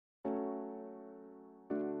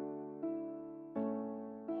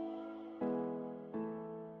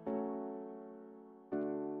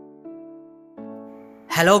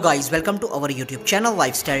Hello guys, welcome to our YouTube channel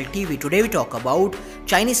Lifestyle TV. Today we talk about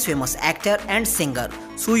Chinese famous actor and singer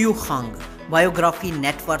Su Hang, biography,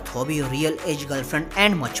 net worth, hobby, real age, girlfriend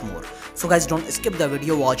and much more. So guys, don't skip the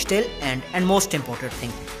video, watch till end, and most important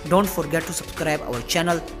thing, don't forget to subscribe our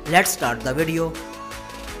channel. Let's start the video.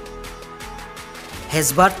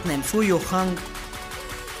 His birth name Su Hang,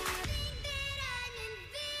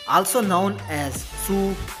 also known as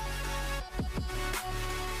Su.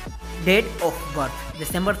 Date of birth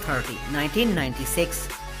December 30, 1996.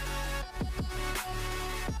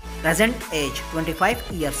 Present age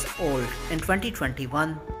 25 years old in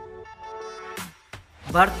 2021.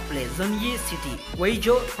 Birthplace Zunyi City,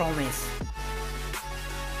 Guizhou Province.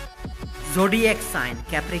 Zodiac sign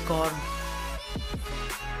Capricorn.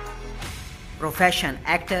 Profession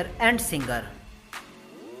actor and singer.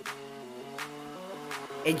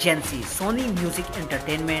 Agency Sony Music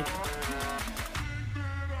Entertainment.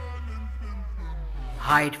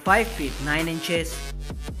 Height 5 feet 9 inches.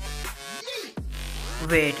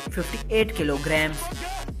 Weight 58 kilograms.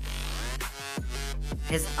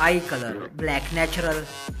 His eye color black natural.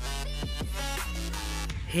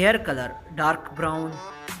 Hair color dark brown.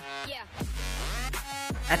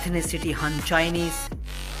 Ethnicity Han Chinese.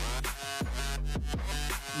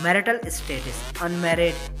 Marital status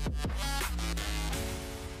unmarried.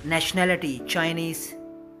 Nationality Chinese.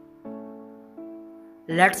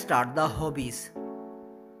 Let's start the hobbies.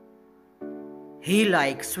 He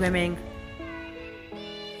likes swimming,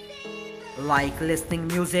 like listening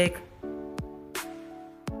music.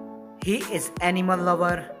 He is animal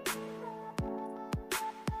lover.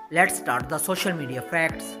 Let's start the social media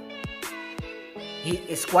facts. He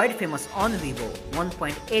is quite famous on Weibo,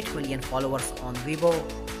 1.8 million followers on Weibo.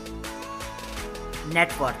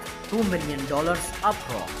 Net worth $2 million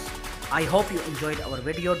approx. I hope you enjoyed our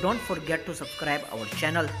video. Don't forget to subscribe our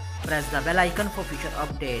channel. Press the bell icon for future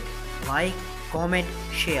update. Like, comment,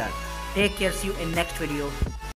 share. Take care. See you in next video.